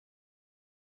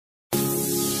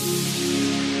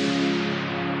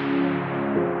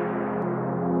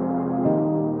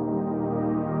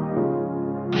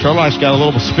Sherlock's got a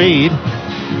little speed.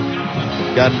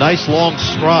 Got a nice long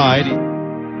stride.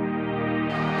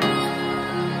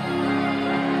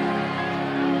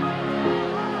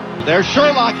 There's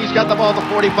Sherlock. He's got the ball to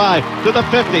 45, to the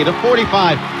 50, to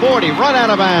 45, 40, run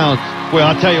out of bounds. Well,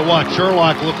 I'll tell you what,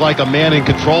 Sherlock looked like a man in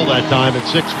control that time at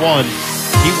 6'1".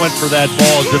 He went for that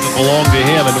ball as if it belonged to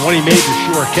him, and when he made the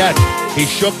sure catch, he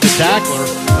shook the tackler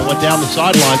and went down the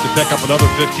sideline to pick up another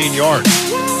 15 yards.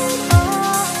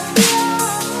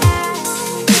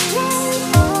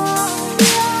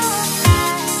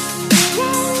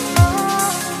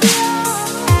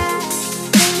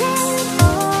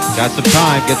 Got some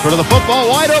time, gets rid of the football,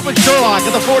 wide open Sherlock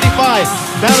at the 45,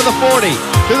 down to the 40,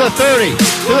 to the 30,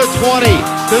 to the 20,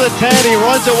 to the 10, he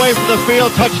runs away from the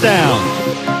field, touchdown.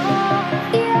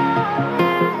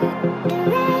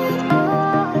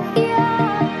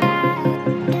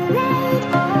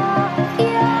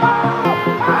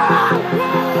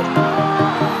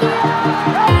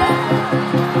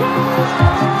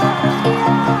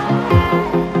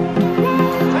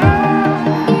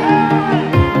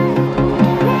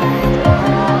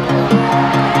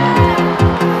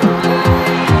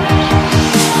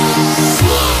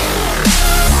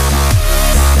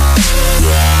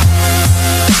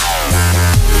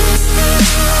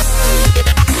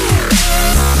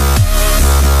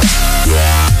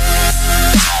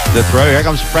 The throw, here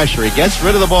comes pressure. He gets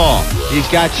rid of the ball. He's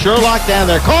got Sherlock down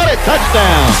there. Caught it,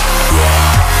 touchdown.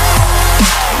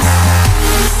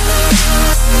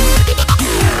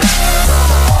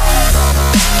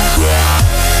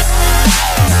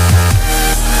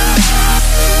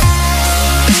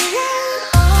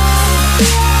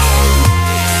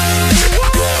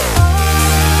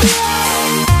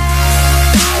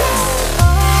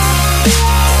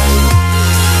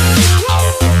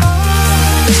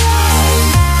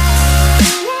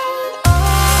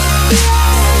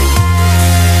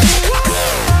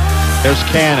 There's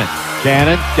Cannon.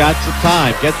 Cannon got some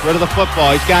time, gets rid of the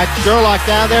football. He's got Sherlock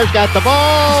down there. He's got the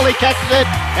ball. He catches it,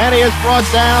 and he is brought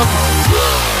down.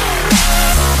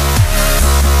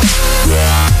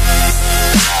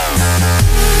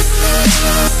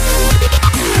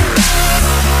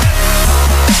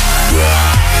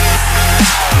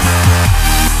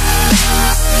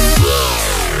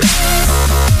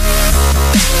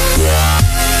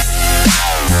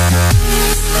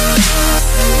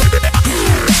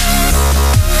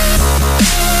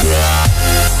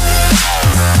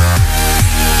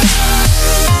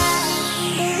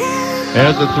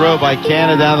 There's the throw by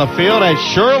Cannon down the field, and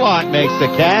Sherlock makes the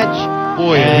catch.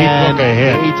 Boy, he took a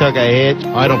hit. He took a hit.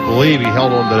 I don't believe he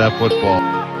held on to that football.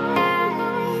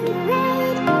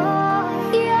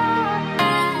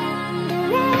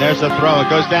 And there's the throw. It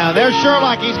goes down. There's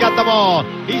Sherlock. He's got the ball.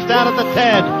 He's down at the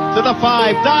 10, to the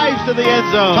 5, dives to the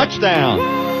end zone. Touchdown.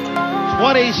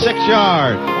 26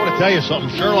 yards. I want to tell you something.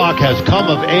 Sherlock has come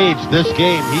of age this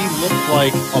game. He looks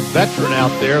like a veteran out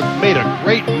there. Made a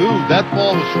great move. That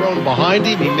ball was thrown behind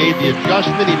him. He made the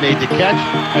adjustment. He made the catch.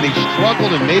 And he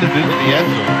struggled and made it into the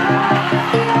end zone.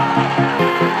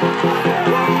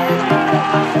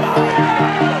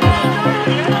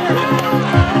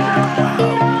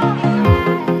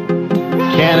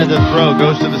 Cannon to throw.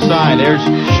 Goes to the side. There's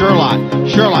Sherlock.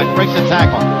 Sherlock breaks the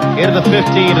tackle. Into the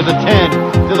 15, to the 10,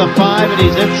 to the 5, and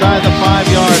he's inside the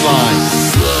 5-yard line.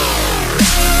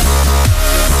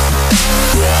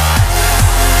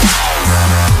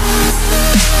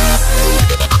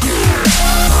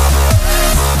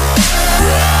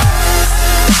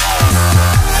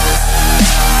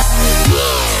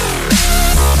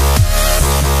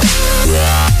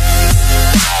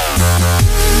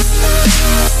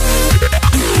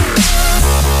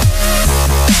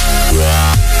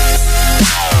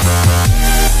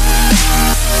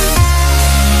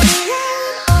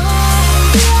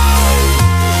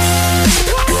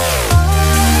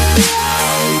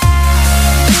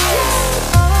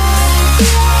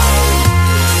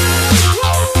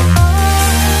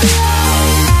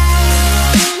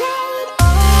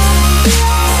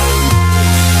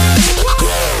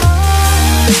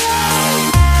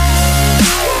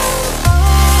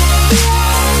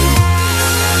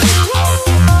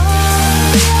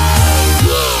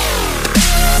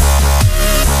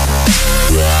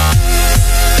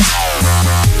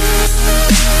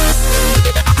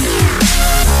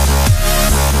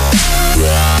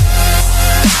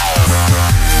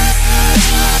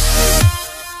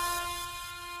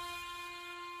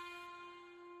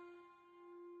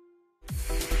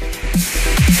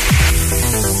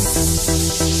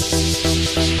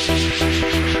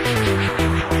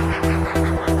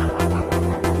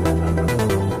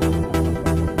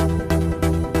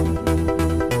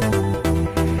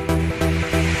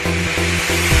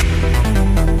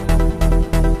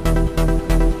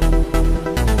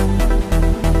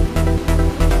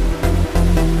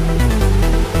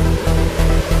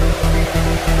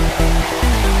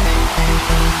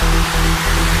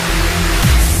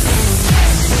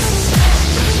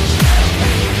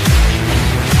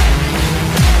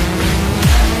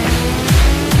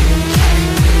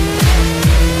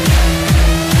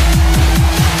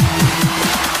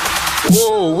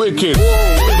 wicked.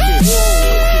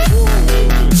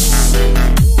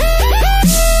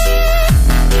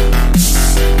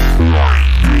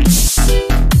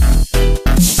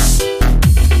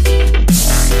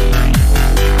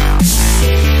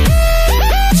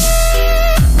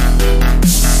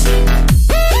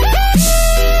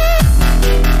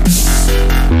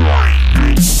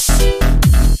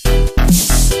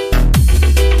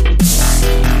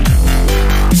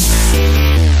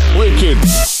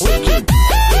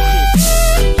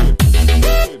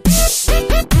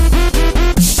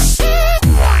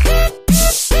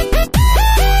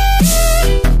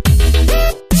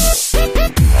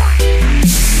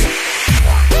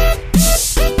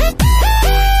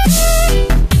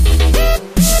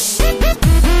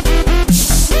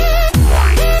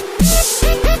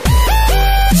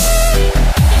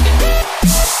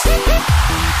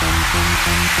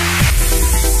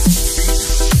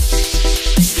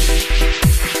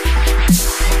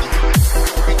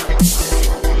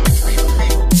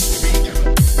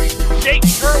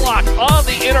 Sherlock on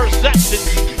the interception.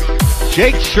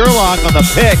 Jake Sherlock on the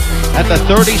pick at the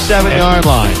 37-yard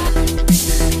line.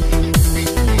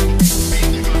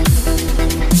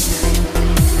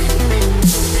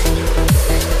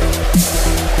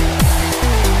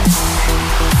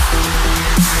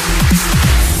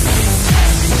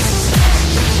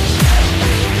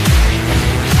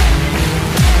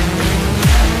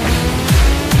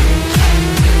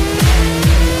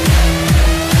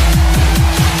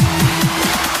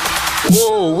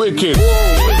 Whoa, wicked.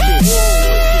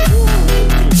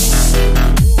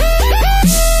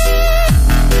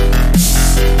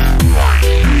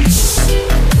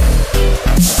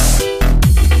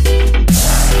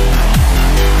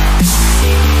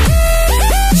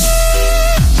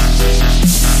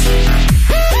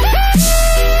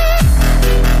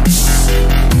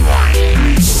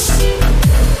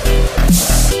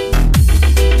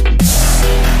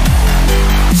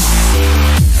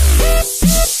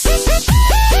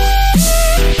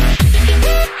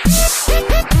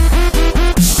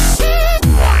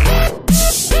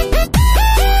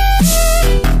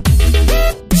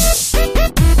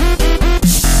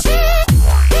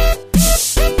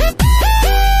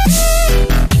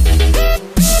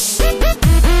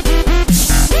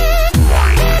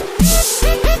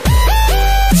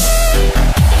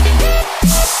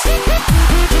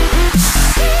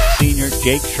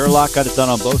 Jake Sherlock got it done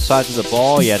on both sides of the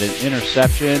ball. He had an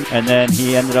interception, and then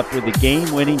he ended up with the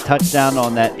game-winning touchdown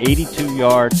on that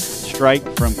 82-yard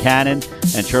strike from Cannon,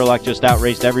 and Sherlock just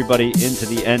outraced everybody into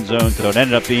the end zone, so it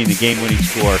ended up being the game-winning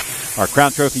score. Our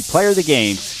Crown Trophy Player of the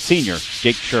Game, senior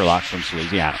Jake Sherlock from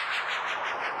Salesianum.